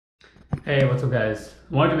Hey, what's up guys?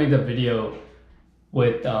 I wanted to make the video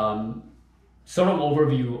with sort of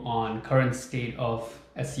overview on current state of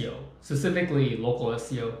SEO, specifically local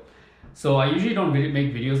SEO. So I usually don't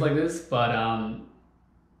make videos like this, but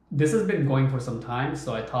this has been going for some time.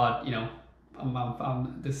 So I thought,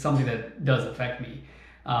 this is something that does affect me.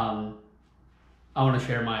 I want to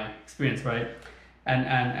share my experience, right?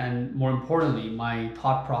 And more importantly, my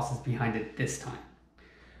thought process behind it this time.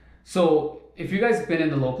 So if you guys have been in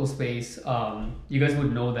the local space, you guys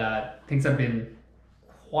would know that things have been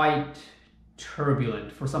quite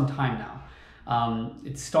turbulent for some time now.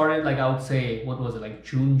 It started like, I would say, what was it, like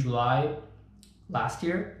June, July last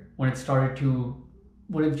year when it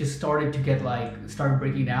just started to get like, started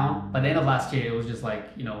breaking down. By the end of last year, it was just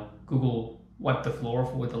like, Google wiped the floor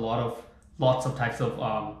with lots of types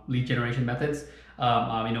of lead generation methods,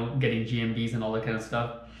 getting GMBs and all that kind of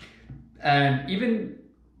stuff. And even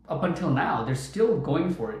up until now, they're still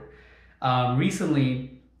going for it.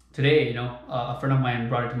 Recently, today, a friend of mine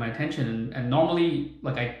brought it to my attention, and normally,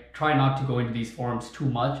 like, I try not to go into these forums too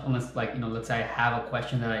much unless, like, let's say I have a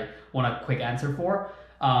question that I want a quick answer for.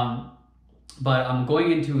 But I'm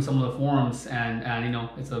going into some of the forums, and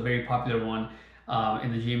it's a very popular one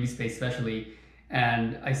in the GMB space, especially,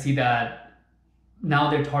 and I see that now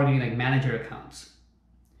they're targeting like manager accounts,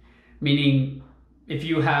 meaning if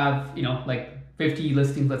you have like 50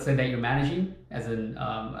 listings, let's say, that you're managing as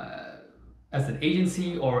an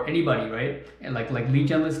agency or anybody, right? And like lead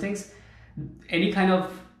gen listings, any kind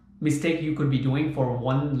of mistake you could be doing for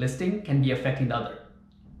one listing can be affecting the other,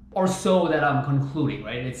 or so that I'm concluding,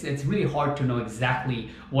 right? It's really hard to know exactly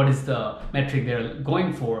what is the metric they're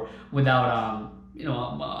going for without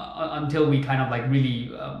until we kind of like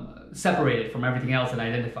really separate it from everything else and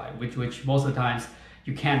identify, which most of the times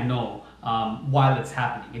you can't know while it's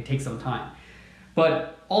happening. It takes some time.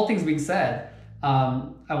 But all things being said,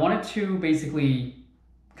 I wanted to basically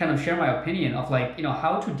kind of share my opinion of like,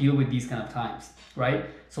 how to deal with these kind of times, right?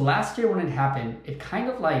 So last year when it happened, it kind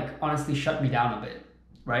of like honestly shut me down a bit,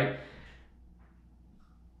 right?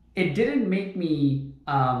 It didn't make me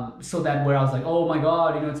so that where I was like, oh my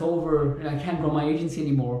God, it's over and I can't grow my agency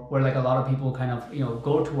anymore, where like a lot of people kind of,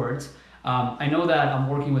 go towards. I know that I'm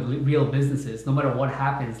working with real businesses. No matter what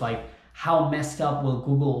happens, like how messed up will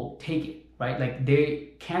Google take it? Right? Like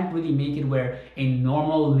they can't really make it where a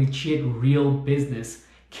normal, legit, real business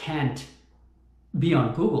can't be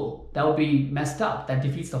on Google. That would be messed up. That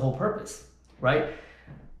defeats the whole purpose, right?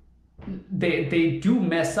 They do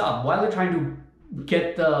mess up while they're trying to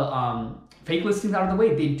get the fake listings out of the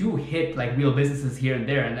way. They do hit like real businesses here and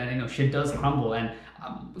there, and then shit does crumble. And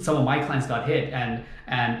some of my clients got hit, and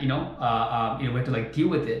we had to like deal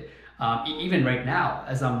with it. Even right now,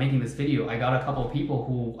 as I'm making this video, I got a couple of people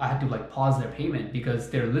who I had to like pause their payment because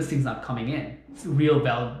their listing's not coming in. It's real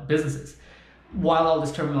valid businesses while all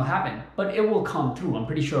this turmoil happened. But it will come through. I'm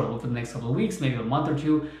pretty sure within the next couple of weeks, maybe a month or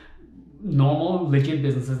two, normal, legit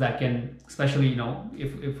businesses that can, especially,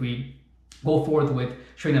 if we go forth with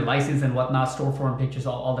showing the license and whatnot, storefront pictures,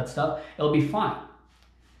 all that stuff, it'll be fine.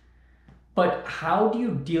 But how do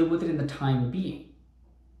you deal with it in the time being?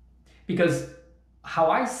 Because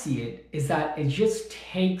how I see it is that it just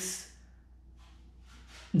takes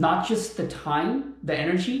not just the time, the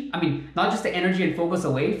energy, not just the energy and focus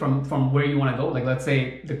away from where you want to go. Like, let's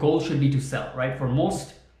say the goal should be to sell, right? For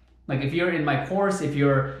most, like if you're in my course, if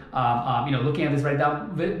you're, looking at this right now,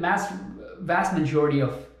 the vast majority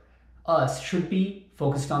of us should be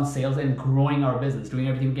focused on sales and growing our business, doing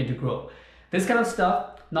everything we can to grow. This kind of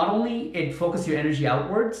stuff, not only it focuses your energy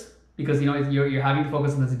outwards because, you're having to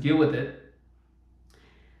focus on this to deal with it,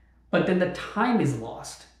 but then the time is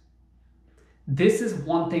lost. This is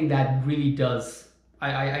one thing that really does,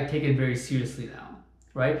 I take it very seriously now,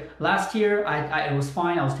 right? Last year, it was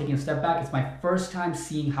fine. I was taking a step back. It's my first time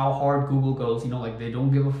seeing how hard Google goes. Like they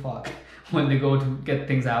don't give a fuck when they go to get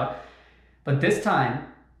things out. But this time,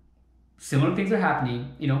 similar things are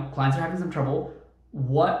happening. Clients are having some trouble.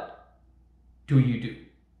 What do you do?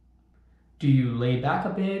 Do you lay back a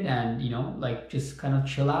bit and, just kind of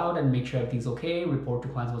chill out and make sure everything's okay, report to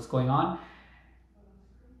clients what's going on?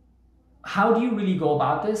 How do you really go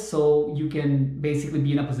about this so you can basically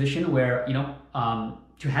be in a position where,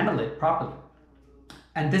 to handle it properly?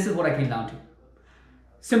 And this is what I came down to.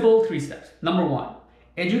 Simple 3 steps. Number 1,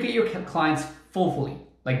 educate your clients fully.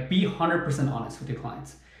 Like be 100% honest with your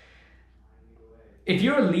clients. If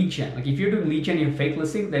you're a lead gen, like if you're doing lead gen in your fake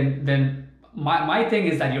listing, then my thing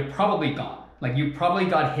is that you're probably gone. Like you probably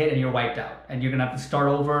got hit and you're wiped out, and you're gonna have to start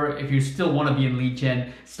over. If you still want to be in lead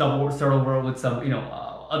gen, start over with some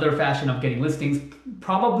other fashion of getting listings.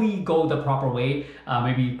 Probably go the proper way,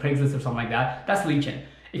 maybe Craigslist or something like that. That's lead gen.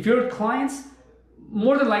 If your clients,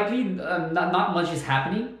 more than likely, not much is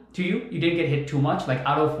happening to you. You didn't get hit too much. Like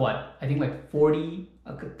out of what? I think like 40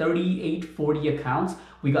 accounts,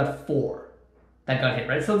 we got 4 that got hit,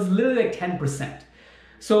 right? So it's literally like 10%.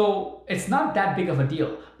 So it's not that big of a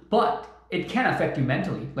deal, but it can affect you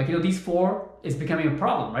mentally. Like, these 4 is becoming a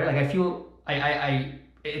problem, right? Like I feel,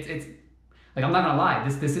 it's like, I'm not gonna lie,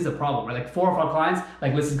 this is a problem, right? Like 4 of our clients,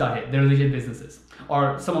 like listings got hit. They're legit businesses.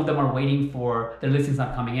 Or some of them are waiting for their listings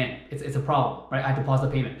not coming in. It's a problem, right? I have to pause the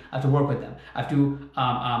payment. I have to work with them. I have to,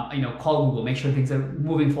 call Google, make sure things are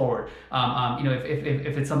moving forward.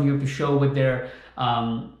 If it's something you have to show with their,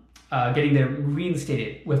 getting their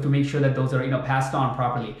reinstated, we have to make sure that those are, passed on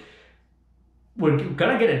properly. We're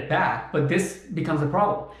gonna get it back, but this becomes a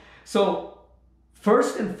problem. So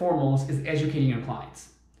first and foremost is educating your clients.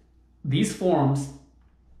 These forums,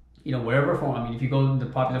 wherever forum, if you go to the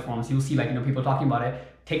popular forums, you'll see people talking about it.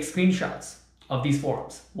 Take screenshots of these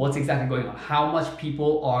forums. What's exactly going on? How much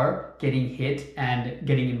people are getting hit and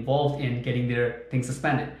getting involved in getting their things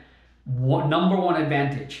suspended. Number one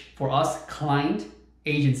advantage for us client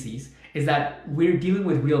agencies is that we're dealing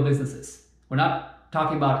with real businesses. We're not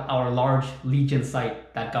talking about our large lead gen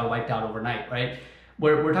site that got wiped out overnight, right?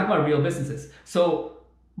 We're talking about real businesses. So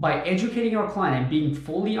by educating our client and being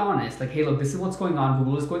fully honest, like, hey, look, this is what's going on.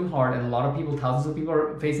 Google is going hard, and a lot of people, thousands of people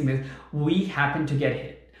are facing this. We happen to get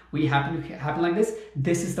hit. We happen to happen like this.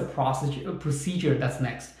 This is the procedure that's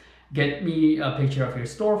next. Get me a picture of your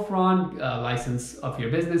storefront, license of your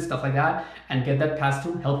business, stuff like that, and get that passed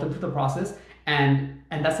through, help them through the process. And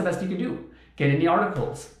that's the best you can do. Get any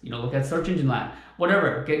articles, look at search engine land,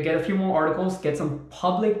 whatever. Get a few more articles, get some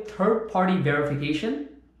public third-party verification.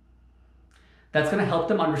 That's going to help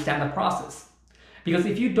them understand the process. Because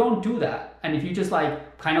if you don't do that, and if you just wait,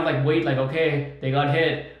 okay, they got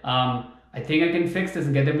hit, I think I can fix this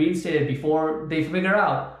and get them reinstated before they figure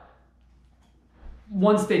out.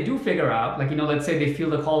 Once they do figure out, let's say they feel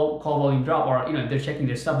the call volume drop, or if they're checking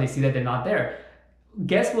their stuff, they see that they're not there.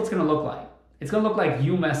 Guess what's going to look like? It's going to look like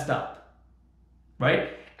you messed up,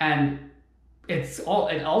 right? And it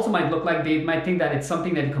also might look like they might think that it's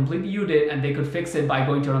something that completely you did, and they could fix it by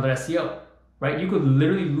going to another SEO. Right? You could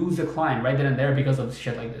literally lose a client right then and there because of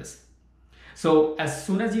shit like this. So as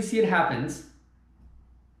soon as you see it happens,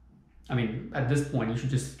 at this point, you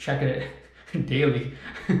should just check it daily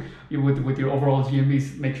with your overall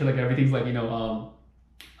GMBs. Make sure everything's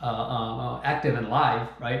active and live,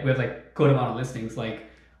 right? We have good amount of listings. I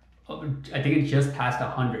think it just passed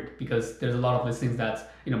 100 because there's a lot of listings that's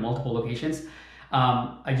multiple locations.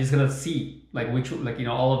 I just gotta see which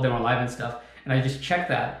all of them are live and stuff, and I just check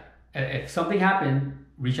that. If something happened,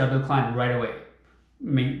 reach out to the client right away.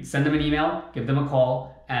 Send them an email, give them a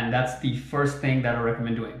call, and that's the first thing that I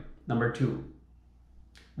recommend doing. Number 2,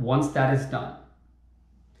 once that is done,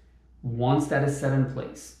 once that is set in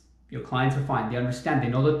place, your clients are fine, they understand, they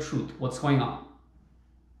know the truth, what's going on.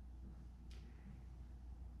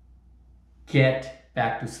 Get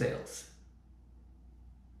back to sales.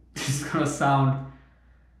 This is gonna sound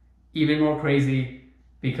even more crazy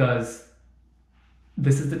because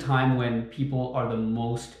this is the time when people are the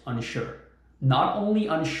most unsure. Not only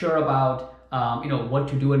unsure about what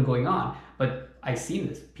to do and going on, but I've seen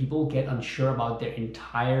this. People get unsure about their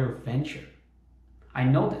entire venture. I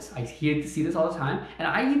know this. I see this all the time, and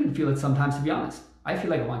I even feel it sometimes. To be honest, I feel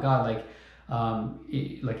like, oh my god,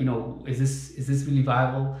 is this really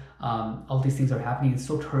viable? All these things are happening. It's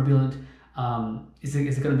so turbulent. Is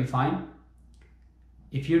it going to be fine?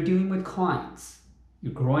 If you're dealing with clients,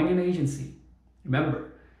 you're growing an agency.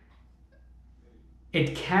 Remember,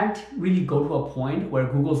 it can't really go to a point where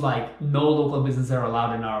Google's like, no local businesses are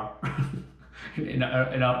allowed in our in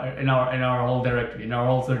our whole directory, in our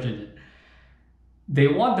whole search engine. They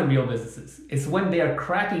want the real businesses. It's when they are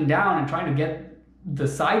cracking down and trying to get the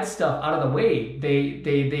side stuff out of the way.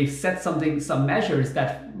 They set some measures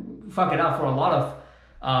that fuck it up for a lot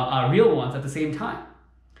of real ones at the same time.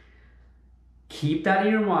 Keep that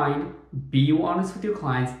in your mind. Be honest with your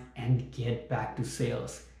clients and get back to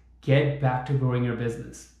sales. Get back to growing your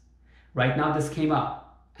business. Right now, this came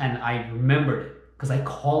up and I remembered it because I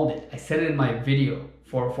called it. I said it in my video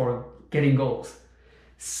for getting goals.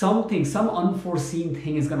 Some unforeseen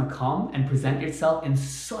thing is going to come and present itself in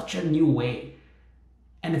such a new way.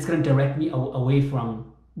 And it's going to direct me away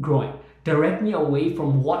from growing. Direct me away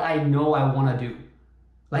from what I know I want to do.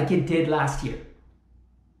 Like it did last year.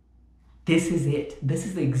 This is it. This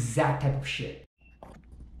is the exact type of shit.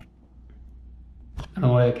 I don't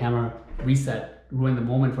know why the camera reset, ruined the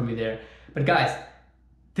moment for me there. But guys,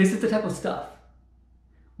 this is the type of stuff.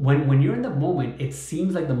 when you're in the moment, it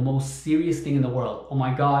seems like the most serious thing in the world. Oh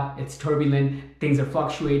my God, it's turbulent. Things are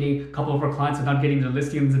fluctuating. A couple of our clients are not getting their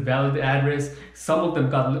listings valid address. Some of them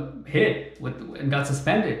got hit and got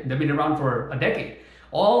suspended. They've been around for a decade.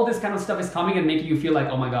 All this kind of stuff is coming and making you feel like,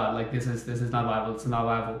 oh my God, like this is not viable. It's not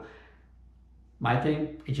viable. My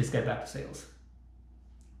thing is just get back to sales.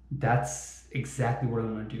 That's exactly what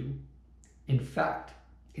I'm going to do. In fact,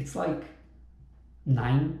 it's like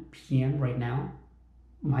 9 p.m. right now.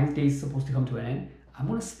 My day is supposed to come to an end. I'm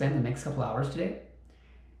going to spend the next couple hours today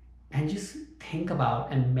and just think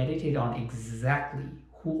about and meditate on exactly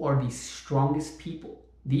who are the strongest people,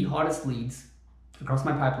 the hottest leads across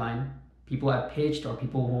my pipeline, people I've pitched or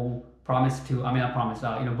people who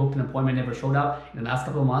booked an appointment, never showed up in the last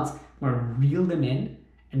couple of months. I'm going to reel them in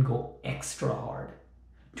and go extra hard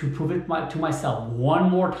to prove it to myself one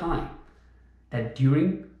more time that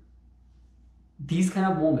during these kind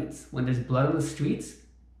of moments, when there's blood on the streets,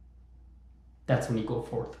 that's when you go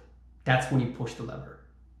forth. That's when you push the lever.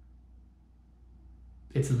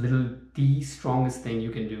 It's literally the strongest thing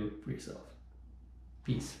you can do for yourself.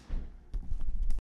 Peace.